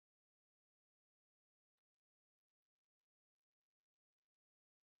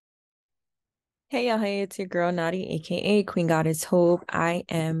Hey y'all, hey, it's your girl Nadi, aka Queen Goddess Hope. I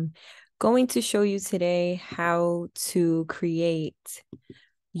am going to show you today how to create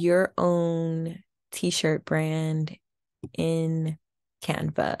your own t-shirt brand in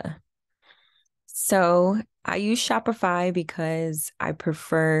Canva. So I use Shopify because I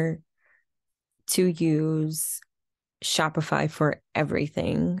prefer to use Shopify for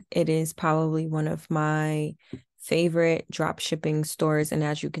everything. It is probably one of my favorite drop shipping stores. And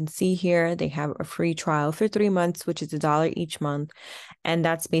as you can see here, they have a free trial for 3 months, which is $1 each month. And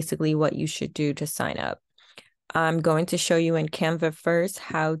that's basically what you should do to sign up. I'm going to show you in Canva first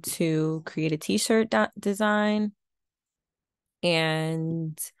how to create a t-shirt design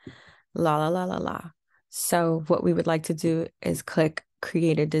and la la la la la. So what we would like to do is click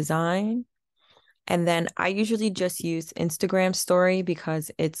create a design. And then I usually just use Instagram story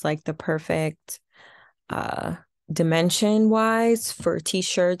because it's like the perfect uh dimension wise for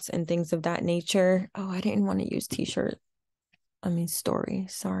t-shirts and things of that nature. Oh, I didn't want to use t-shirt. I mean story,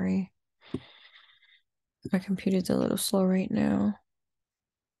 sorry. My computer's a little slow right now.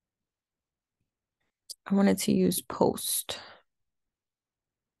 I wanted to use post.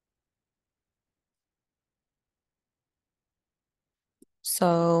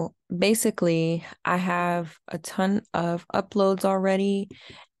 So basically, I have a ton of uploads already.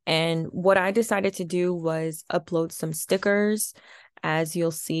 And what I decided to do was upload some stickers, as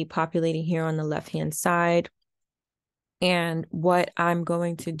you'll see populating here on the left-hand side. And what I'm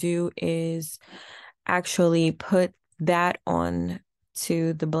going to do is actually put that on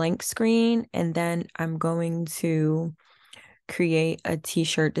to the blank screen, and then I'm going to create a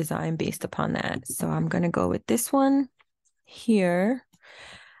t-shirt design based upon that. So I'm going to go with this one here.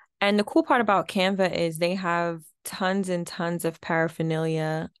 And the cool part about Canva is they have tons and tons of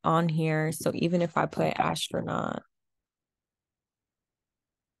paraphernalia on here. So even if I put astronaut,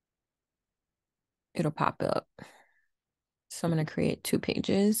 it'll pop up. So I'm going to create 2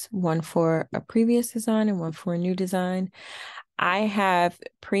 pages, one for a previous design and one for a new design. I have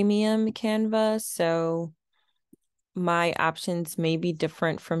premium Canva, so my options may be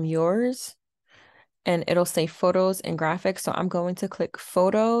different from yours. And it'll say photos and graphics. So I'm going to click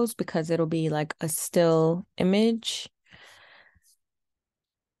photos because it'll be like a still image.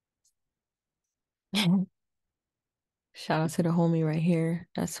 Shout out to the homie right here.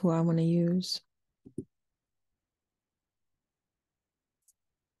 That's who I want to use.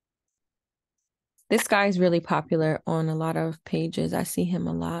 This guy is really popular on a lot of pages. I see him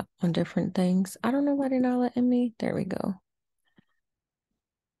a lot on different things. I don't know why they're not letting me. There we go.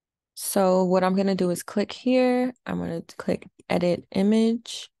 So what I'm going to do is click here. I'm going to click edit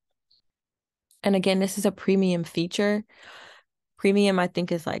image. And again, this is a premium feature. Premium, I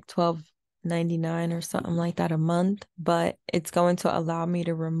think, is like $12.99 or something like that a month, but it's going to allow me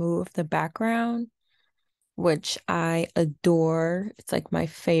to remove the background, which I adore. It's like my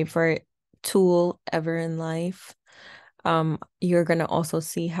favorite tool ever in life. You're gonna also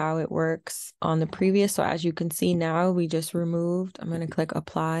see how it works on the previous. So as you can see now, we just removed, I'm gonna click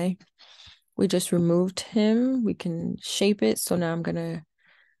apply. We just removed him. We can shape it. So now I'm gonna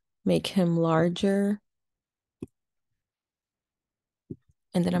make him larger.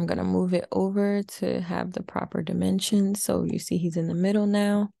 And then I'm gonna move it over to have the proper dimensions. So you see he's in the middle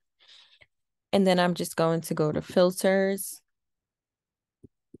now. And then I'm just going to go to filters.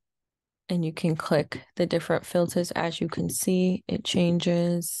 And you can click the different filters. As you can see, it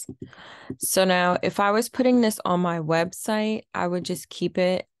changes. So now if I was putting this on my website, I would just keep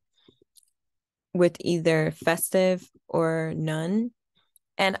it with either festive or none.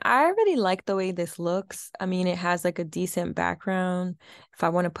 And I really like the way this looks. I mean, it has like a decent background. If I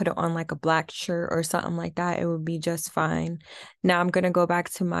want to put it on like a black shirt or something like that, it would be just fine. Now I'm going to go back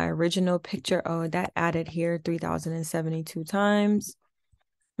to my original picture. Oh, that added here 3,072 times.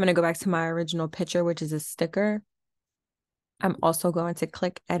 I'm going to go back to my original picture, which is a sticker. I'm also going to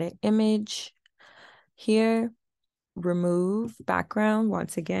click edit image here, remove background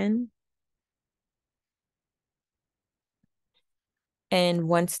once again. And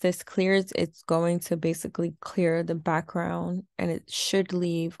once this clears, it's going to basically clear the background and it should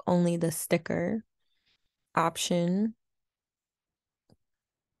leave only the sticker option.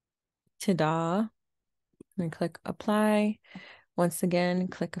 Ta-da. And click apply. Once again,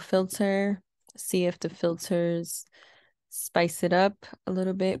 click a filter. See if the filters spice it up a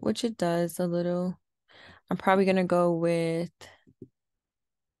little bit, which it does a little. I'm probably going to go with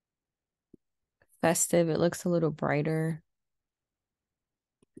festive. It looks a little brighter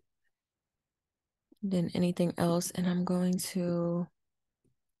than anything else. And I'm going to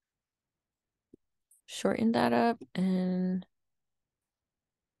shorten that up and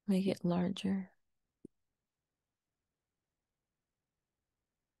make it larger.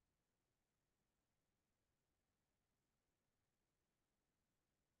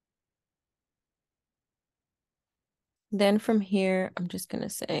 Then from here, I'm just going to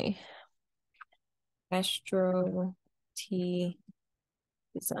say Astro T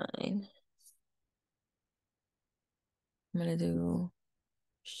Design. I'm going to do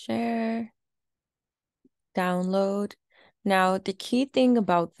share, download. Now, the key thing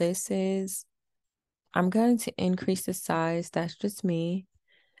about this is I'm going to increase the size. That's just me.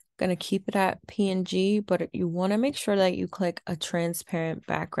 Going to keep it at PNG, but you want to make sure that you click a transparent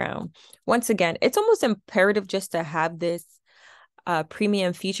background. Once again, it's almost imperative just to have this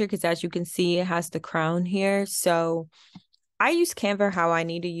premium feature because as you can see, it has the crown here. So I use Canva how I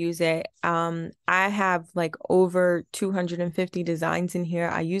need to use it. I have like over 250 designs in here.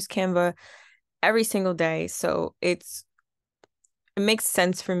 I use Canva every single day. So it makes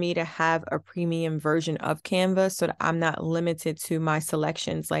sense for me to have a premium version of Canva so that I'm not limited to my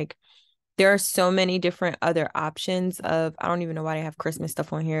selections. Like there are so many different other options of, I don't even know why they have Christmas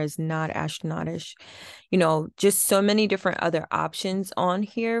stuff on here. It's not astronautish. You know, just so many different other options on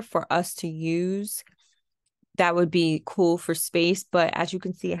here for us to use that would be cool for space. But as you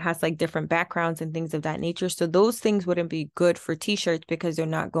can see, it has like different backgrounds and things of that nature. So those things wouldn't be good for t-shirts because they're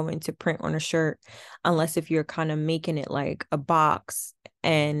not going to print on a shirt unless if you're kind of making it like a box.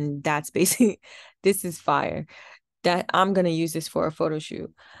 And that's basically, this is fire. That I'm going to use this for a photo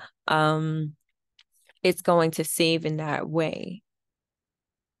shoot. It's going to save in that way.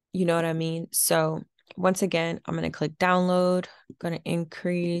 You know what I mean? So once again, I'm going to click download. I'm going to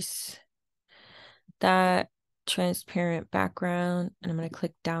increase that transparent background and I'm going to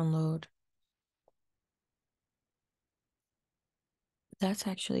click download. That's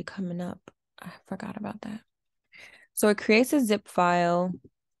actually coming up. I forgot about that. So it creates a zip file.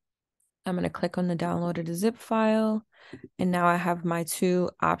 I'm going to click on the download of the zip file. And now I have my two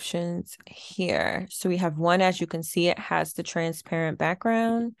options here. So we have one, as you can see, it has the transparent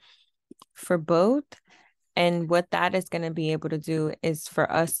background for both. And what that is going to be able to do is for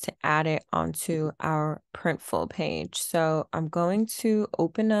us to add it onto our Printful page. So I'm going to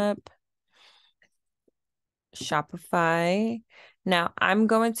open up Shopify. Now I'm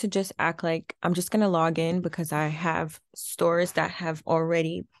going to just act like I'm just going to log in because I have stores that have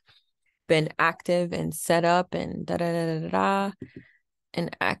already been active and set up and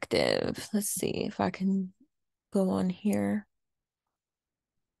and active. Let's see if I can go on here.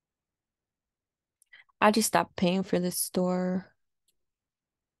 I just stopped paying for this store.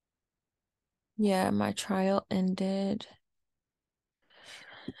 Yeah, my trial ended.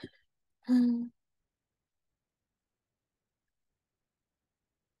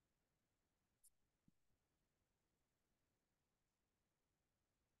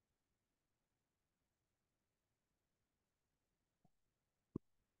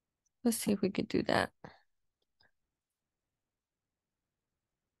 Let's see if we could do that.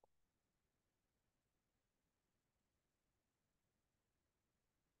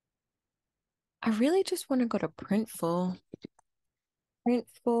 I really just want to go to Printful.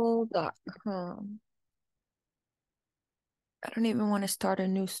 Printful.com. I don't even want to start a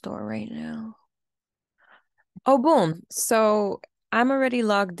new store right now. Oh, boom. So I'm already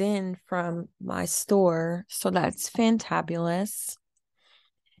logged in from my store. So that's fantabulous.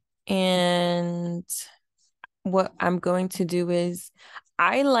 And what I'm going to do is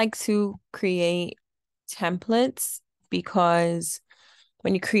I like to create templates because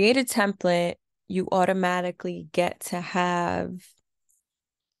when you create a template, you automatically get to have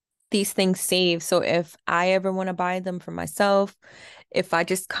these things saved. So if I ever want to buy them for myself, if I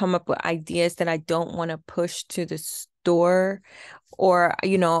just come up with ideas that I don't want to push to the store, or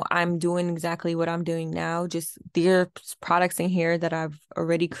I'm doing exactly what I'm doing now, just there's products in here that I've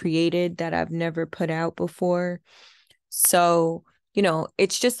already created that I've never put out before. So,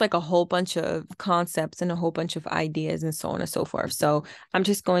 it's just like a whole bunch of concepts and a whole bunch of ideas and so on and so forth. So I'm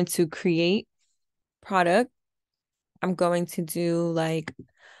just going to create product. I'm going to do like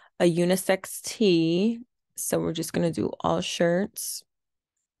a unisex tee. So we're just going to do all shirts.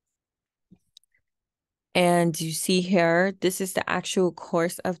 And you see here, this is the actual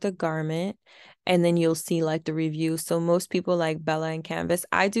course of the garment. And then you'll see like the review. So most people like Bella and Canvas.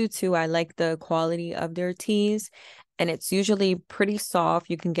 I do too. I like the quality of their tees. And it's usually pretty soft.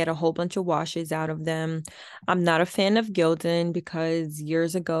 You can get a whole bunch of washes out of them. I'm not a fan of Gildan because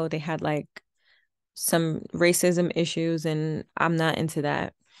years ago they had like some racism issues and I'm not into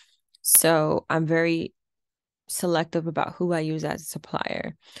that. So I'm very selective about who I use as a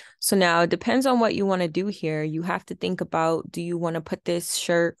supplier. So now it depends on what you want to do here. You have to think about, do you want to put this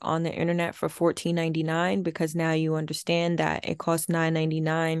shirt on the internet for $14.99? Because now you understand that it costs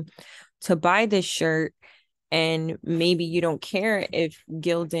 $9.99 to buy this shirt. And maybe you don't care if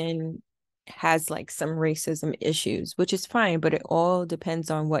Gildan has like some racism issues, which is fine, but it all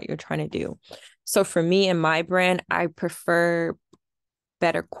depends on what you're trying to do. So for me and my brand, I prefer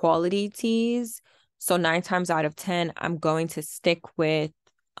better quality tees. So 9 times out of 10, I'm going to stick with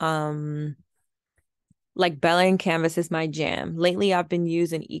like Bella and Canvas is my jam. Lately, I've been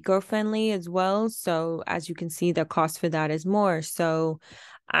using eco-friendly as well. So as you can see, the cost for that is more. So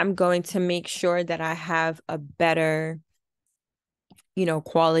I'm going to make sure that I have a better,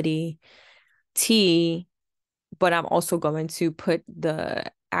 quality tee, but I'm also going to put the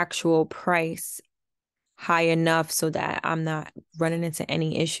actual price high enough so that I'm not running into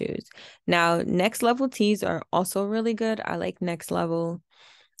any issues. Now, next level tees are also really good. I like next level.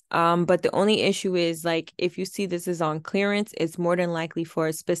 But the only issue is like if you see this is on clearance, it's more than likely for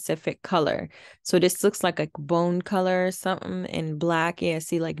a specific color. So this looks like a bone color or something in black. Yeah,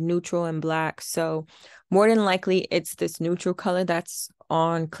 see like neutral and black. So more than likely it's this neutral color that's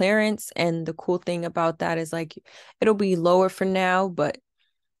on clearance. And the cool thing about that is like it'll be lower for now, but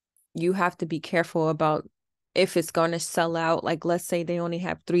you have to be careful about if it's going to sell out. Like let's say they only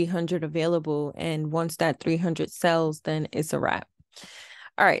have 300 available, and once that 300 sells, then it's a wrap.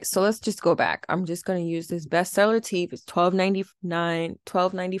 All right, so let's just go back. I'm just going to use this bestseller tee. It's $12.99,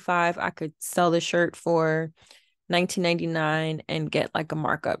 $12.95. I could sell the shirt for $19.99 and get like a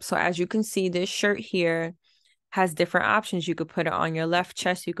markup. So as you can see, this shirt here has different options. You could put it on your left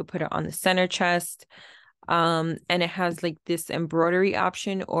chest, you could put it on the center chest. And it has like this embroidery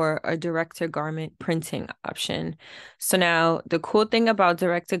option or a direct to garment printing option. So now the cool thing about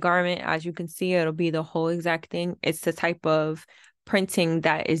direct to garment, as you can see, it'll be the whole exact thing. It's the type of printing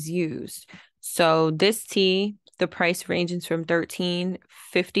that is used. So this tee, the price ranges from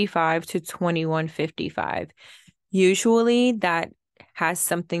 $13.55 to $21.55. Usually that has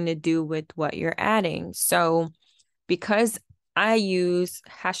something to do with what you're adding. So because I use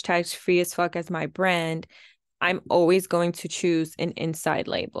hashtags free as fuck as my brand, I'm always going to choose an inside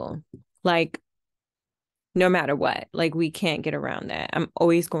label. Like, no matter what, like, we can't get around that. I'm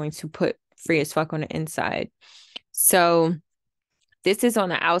always going to put free as fuck on the inside. So, this is on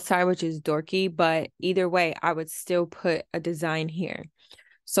the outside, which is dorky, but either way, I would still put a design here.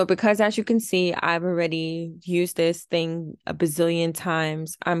 So, because as you can see, I've already used this thing a bazillion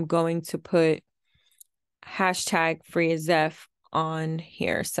times, I'm going to put hashtag free as F on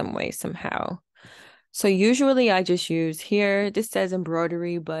here some way, somehow. So usually I just use here, this says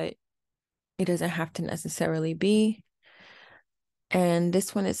embroidery, but it doesn't have to necessarily be. And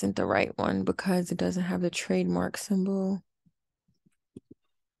this one isn't the right one because it doesn't have the trademark symbol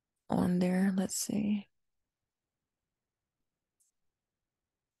on there. Let's see.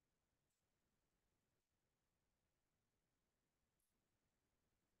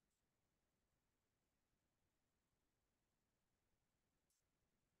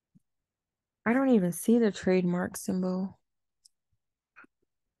 I don't even see the trademark symbol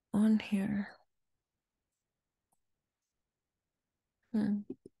on here. Hmm.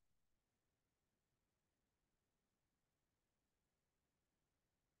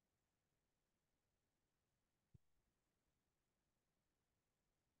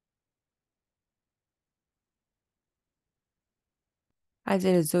 I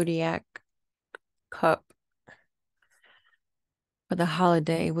did a Zodiac cup for the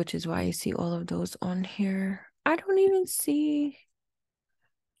holiday, which is why you see all of those on here. I don't even see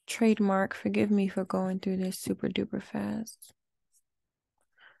trademark. Forgive me for going through this super duper fast.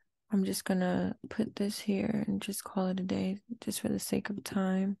 I'm just gonna put this here and just call it a day just for the sake of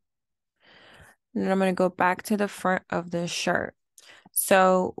time. And then I'm gonna go back to the front of the shirt.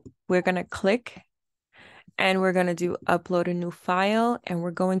 So we're gonna click and we're gonna do upload a new file, and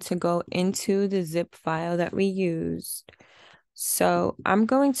we're going to go into the zip file that we used. So I'm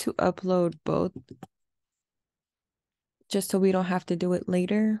going to upload both just so we don't have to do it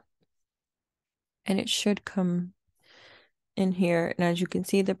later. And it should come in here. And as you can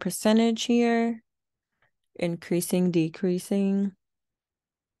see, the percentage here, increasing, decreasing.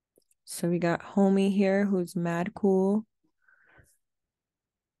 So we got homie here who's mad cool.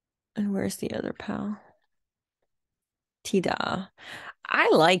 And where's the other pal? Tida. I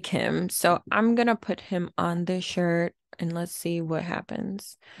like him, so I'm gonna put him on this shirt and let's see what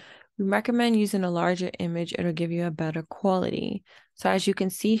happens. We recommend using a larger image, it'll give you a better quality. So as you can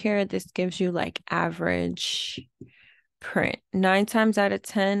see here, this gives you like average print. 9 times out of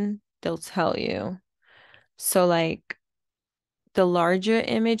 10, they'll tell you. So like the larger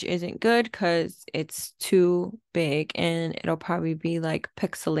image isn't good because it's too big and it'll probably be like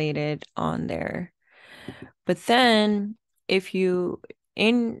pixelated on there. But then if you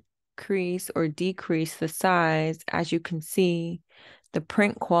increase or decrease the size, as you can see, the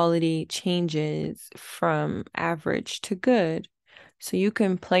print quality changes from average to good. So you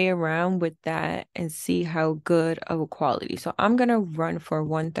can play around with that and see how good of a quality. So I'm going to run for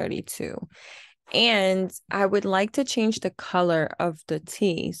 132. And I would like to change the color of the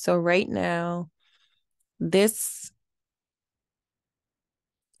tee. So right now, this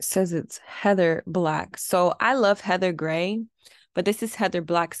says it's heather black. So I love heather gray, but this is heather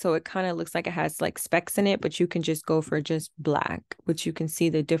black. So it kind of looks like it has like specks in it, but you can just go for just black, which you can see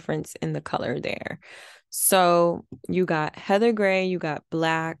the difference in the color there. So you got heather gray, you got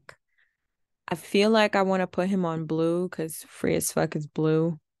black. I feel like I want to put him on blue because free as fuck is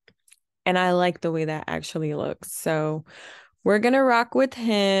blue. And I like the way that actually looks. So we're going to rock with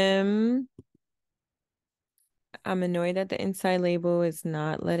him. I'm annoyed that the inside label is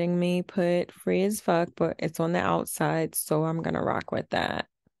not letting me put free as fuck, but it's on the outside, so I'm gonna rock with that.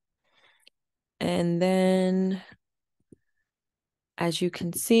 And then, as you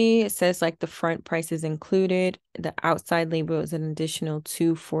can see, it says like the front price is included. The outside label is an additional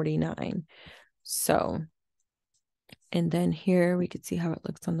 $249. So, and then here we could see how it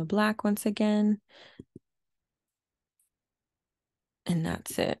looks on the black once again. And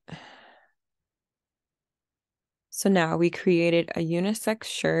that's it. So now we created a unisex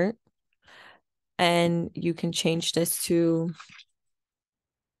shirt, and you can change this to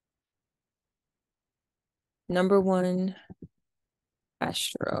 #1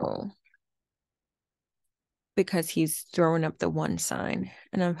 Astro because he's throwing up the one sign.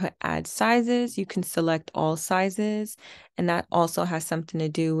 And I'm put add sizes. You can select all sizes. And that also has something to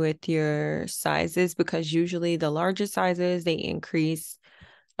do with your sizes because usually the larger sizes, they increase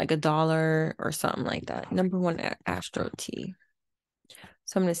like $1 or something like that. #1 Astro T.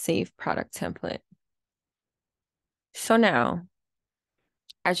 So I'm going to save product template. So now,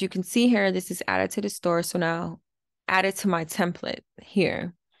 as you can see here, this is added to the store. So now add it to my template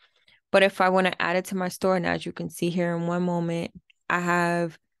here. But if I want to add it to my store, and as you can see here in one moment, I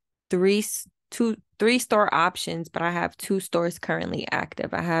have three store options, but I have 2 stores currently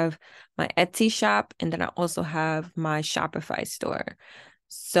active. I have my Etsy shop, and then I also have my Shopify store.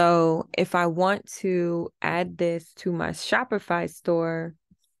 So if I want to add this to my Shopify store,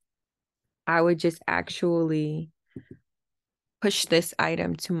 I would just actually push this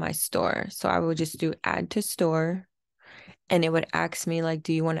item to my store. So I would just do add to store. And it would ask me, like,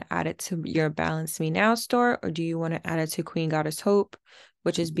 do you want to add it to your Balance Me Now store, or do you want to add it to Queen Goddess Hope,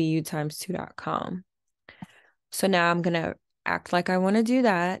 which is bu2.com. So now I'm going to act like I want to do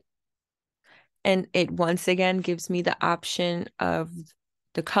that. And it once again gives me the option of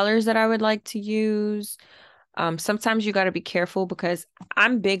the colors that I would like to use. Sometimes you got to be careful because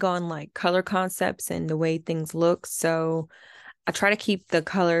I'm big on like color concepts and the way things look. So I try to keep the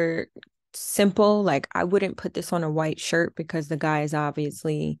color simple. Like I wouldn't put this on a white shirt because the guy is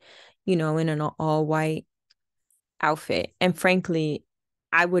obviously, in an all white outfit. And frankly,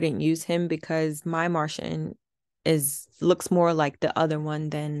 I wouldn't use him because my Martian looks more like the other one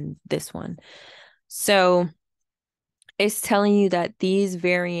than this one. So it's telling you that these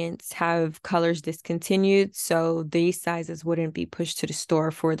variants have colors discontinued. So these sizes wouldn't be pushed to the store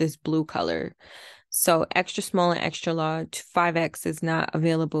for this blue color. So extra small and extra large 5X is not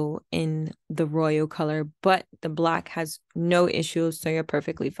available in the royal color, but the black has no issues, so you're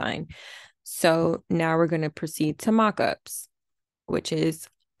perfectly fine. So now we're going to proceed to mock-ups, which is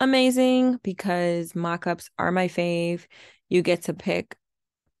amazing because mock-ups are my fave. You get to pick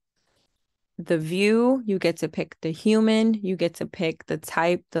the view, you get to pick the human, you get to pick the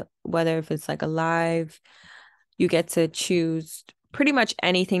type, whether if it's like alive, you get to choose pretty much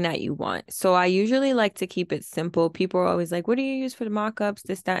anything that you want. So I usually like to keep it simple. People are always like, what do you use for the mock-ups,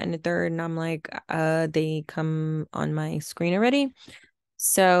 this, that, and the third? And I'm like, they come on my screen already.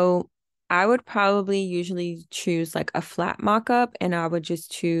 So I would probably usually choose like a flat mock-up, and I would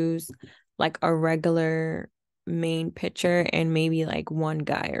just choose like a regular main picture and maybe like one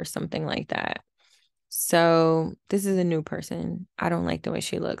guy or something like that. So this is a new person. I don't like the way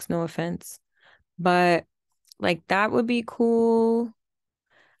she looks, no offense. But like that would be cool.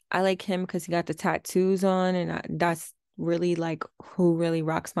 I like him because he got the tattoos on, and that's really like who really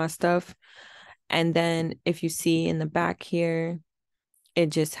rocks my stuff. And then if you see in the back here,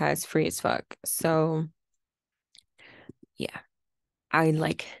 it just has free as fuck. So yeah, I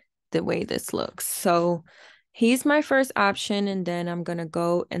like the way this looks. So he's my first option, and then I'm gonna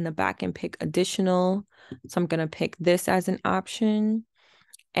go in the back and pick additional. So I'm gonna pick this as an option.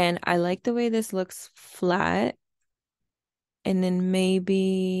 And I like the way this looks flat. And then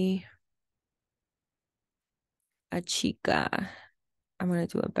maybe a chica. I'm gonna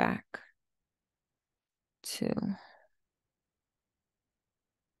do a back too.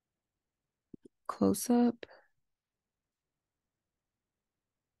 close up.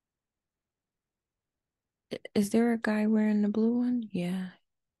 Is there a guy wearing the blue one? Yeah,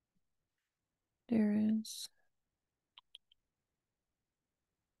 there is.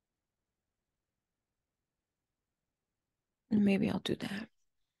 Maybe I'll do that.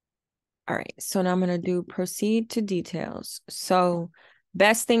 All right, so now I'm going to do proceed to details. So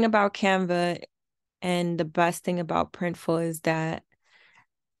best thing about Canva and the best thing about Printful is that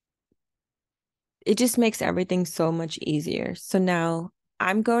it just makes everything so much easier. So now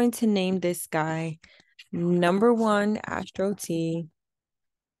I'm going to name this guy number one Astro T.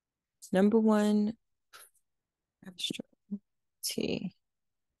 Number one Astro T.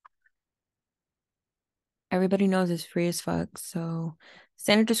 Everybody knows it's free as fuck. So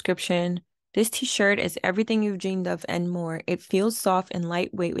standard description. This t-shirt is everything you've dreamed of and more. It feels soft and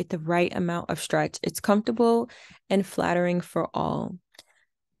lightweight with the right amount of stretch. It's comfortable and flattering for all.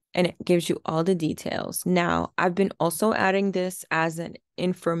 And it gives you all the details. Now, I've been also adding this as an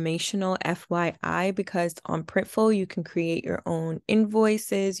informational FYI because on Printful, you can create your own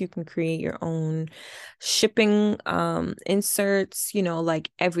invoices, you can create your own shipping inserts, like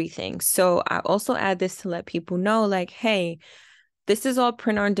everything. So I also add this to let people know, like, hey, this is all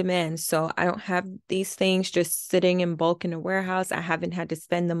print on demand. So I don't have these things just sitting in bulk in a warehouse. I haven't had to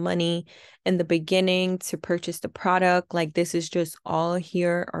spend the money in the beginning to purchase the product. Like this is just all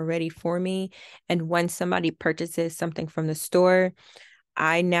here already for me. And when somebody purchases something from the store,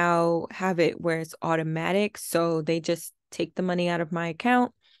 I now have it where it's automatic. So they just take the money out of my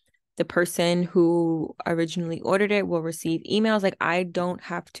account. The person who originally ordered it will receive emails. Like I don't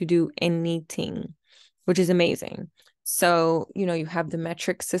have to do anything, which is amazing. So, you have the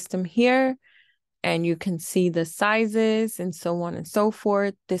metric system here and you can see the sizes and so on and so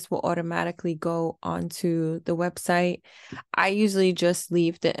forth. This will automatically go onto the website. I usually just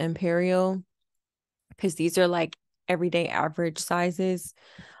leave the Imperial because these are like everyday average sizes.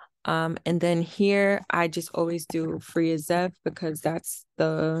 And then here I just always do free as F because that's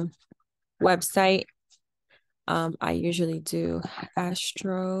the website. I usually do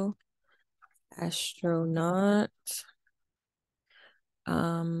astronaut.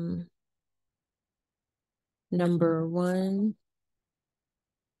 Number one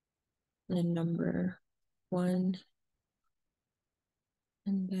and number one.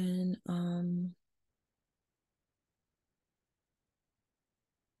 And then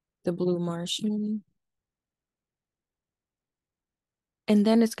the Blue Martian. And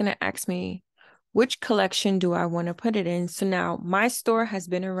then it's going to ask me, which collection do I want to put it in? So now my store has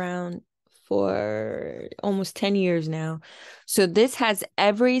been around for almost 10 years now. So this has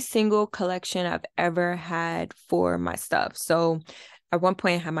every single collection I've ever had for my stuff. So at one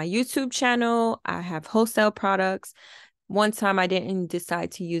point I had my YouTube channel, I have wholesale products. One time I didn't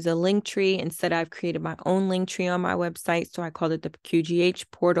decide to use a link tree. Instead, I've created my own link tree on my website. So I called it the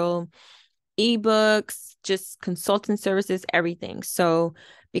QGH portal. Ebooks, just consultant services, everything. So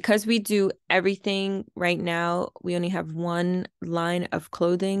because we do everything right now, we only have one line of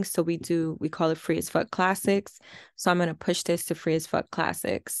clothing. So we call it Free as Fuck Classics. So I'm going to push this to Free as Fuck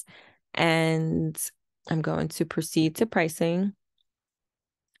Classics. And I'm going to proceed to pricing.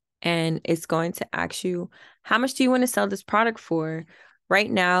 And it's going to ask you, how much do you want to sell this product for? Right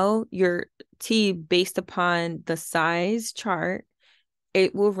now, your tee, based upon the size chart,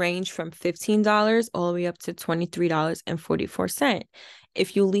 it will range from $15 all the way up to $23.44.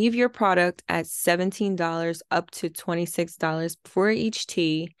 If you leave your product at $17 up to $26 for each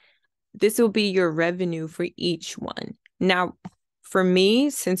tee, this will be your revenue for each one. Now, for me,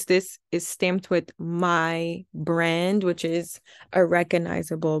 since this is stamped with my brand, which is a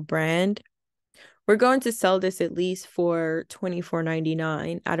recognizable brand, we're going to sell this at least for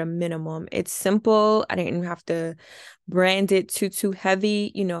 $24.99 at a minimum. It's simple. I didn't have to brand it too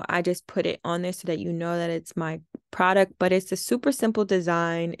heavy. I just put it on there so that you know that it's my product, but it's a super simple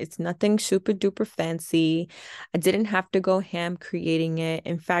design. It's nothing super duper fancy. I didn't have to go ham creating it.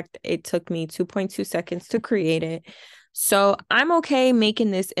 In fact, it took me 2.2 seconds to create it. So I'm okay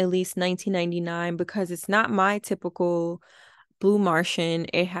making this at least $19.99 because it's not my typical Blue Martian.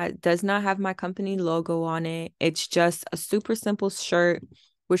 It does not have my company logo on it. It's just a super simple shirt,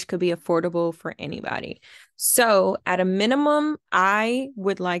 which could be affordable for anybody. So at a minimum, I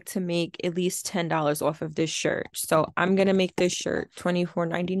would like to make at least $10 off of this shirt. So I'm going to make this shirt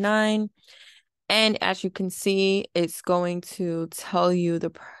 $24.99. And as you can see, it's going to tell you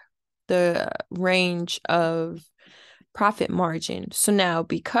the range of profit margin. So now,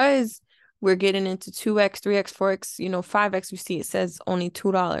 because we're getting into 2x, 3x, 4x, 5x, you see it says only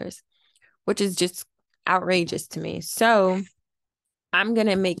 $2, which is just outrageous to me. So I'm going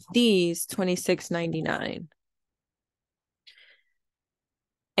to make these $26.99.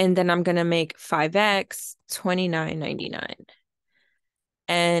 And then I'm going to make 5X $29.99.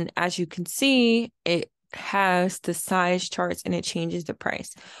 And as you can see, it has the size charts and it changes the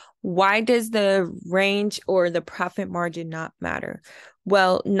price. Why does the range or the profit margin not matter?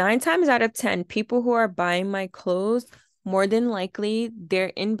 Well, 9 times out of 10, people who are buying my clothes, more than likely,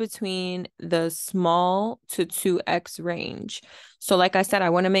 they're in between the small to 2X range. So like I said, I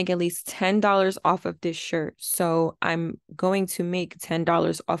want to make at least $10 off of this shirt. So I'm going to make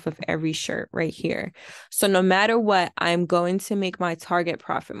 $10 off of every shirt right here. So no matter what, I'm going to make my target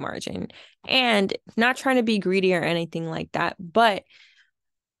profit margin, and not trying to be greedy or anything like that, but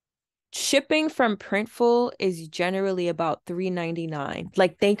shipping from Printful is generally about $3.99.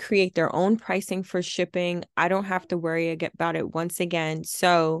 Like they create their own pricing for shipping. I don't have to worry about it once again.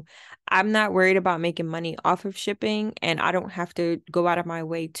 So I'm not worried about making money off of shipping, and I don't have to go out of my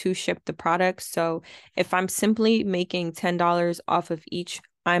way to ship the product. So if I'm simply making $10 off of each,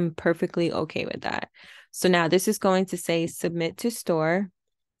 I'm perfectly okay with that. So now this is going to say submit to store.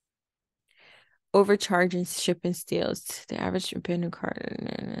 Overcharge and shipping steals. The average shipping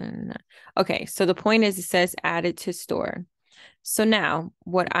card. Okay, so the point is it says add it to store. So now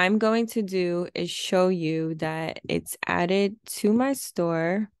what I'm going to do is show you that it's added to my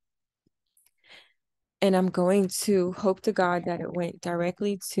store. And I'm going to hope to God that it went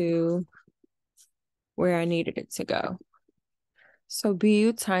directly to where I needed it to go. So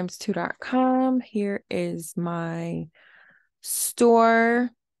bu2.com. Here is my store.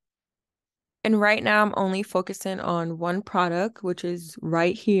 And right now I'm only focusing on one product, which is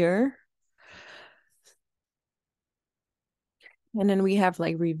right here. And then we have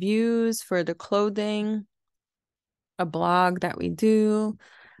like reviews for the clothing, a blog that we do,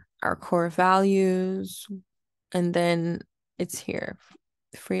 our core values, and then it's here,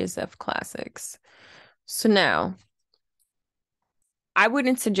 free as F classics. So now, I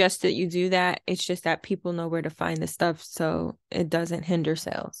wouldn't suggest that you do that. It's just that people know where to find the stuff so it doesn't hinder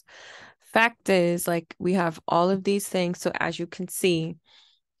sales. Fact is, like, we have all of these things. So as you can see,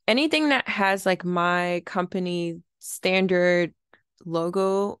 anything that has like my company standard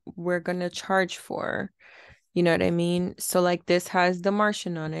logo, we're going to charge for. You know what I mean? So like this has the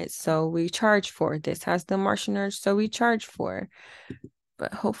Martian on it, so we charge for. This has the Martian on it, so we charge for.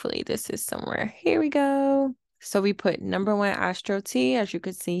 But hopefully this is somewhere. Here we go. So we put #1 Astro T, as you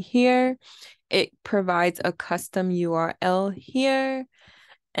can see here. It provides a custom URL here.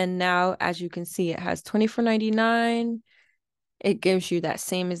 And now, as you can see, it has $24.99. It gives you that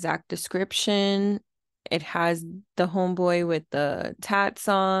same exact description. It has the homeboy with the tats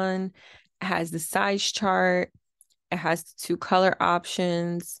on. It has the size chart. It has 2 color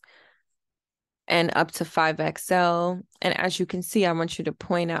options and up to 5XL. And as you can see, I want you to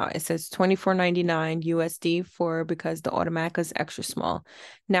point out, it says $24.99 USD because the Automatica is extra small.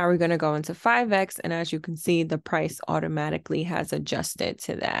 Now we're going to go into 5X. And as you can see, the price automatically has adjusted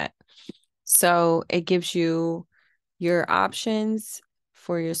to that. So it gives you your options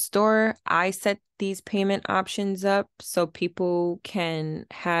for your store. I set these payment options up so people can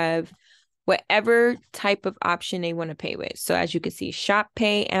have whatever type of option they want to pay with. So as you can see, Shop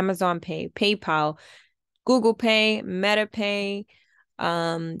Pay, Amazon Pay, PayPal, Google Pay, Meta Pay.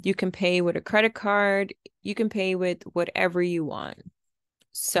 You can pay with a credit card. You can pay with whatever you want.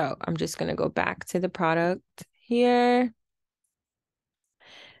 So I'm just going to go back to the product here.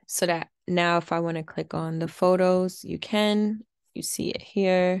 So that now if I want to click on the photos, you can. You see it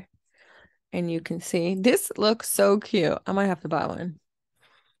here. And you can see this looks so cute. I might have to buy one.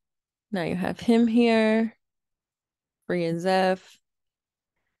 Now you have him here, free and Zeph.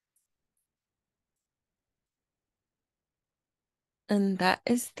 And that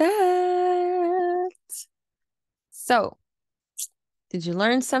is that. So, did you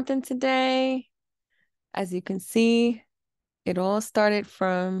learn something today? As you can see, it all started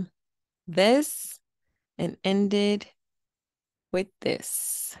from this and ended with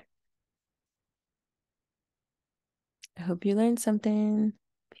this. I hope you learned something.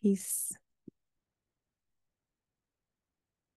 Peace.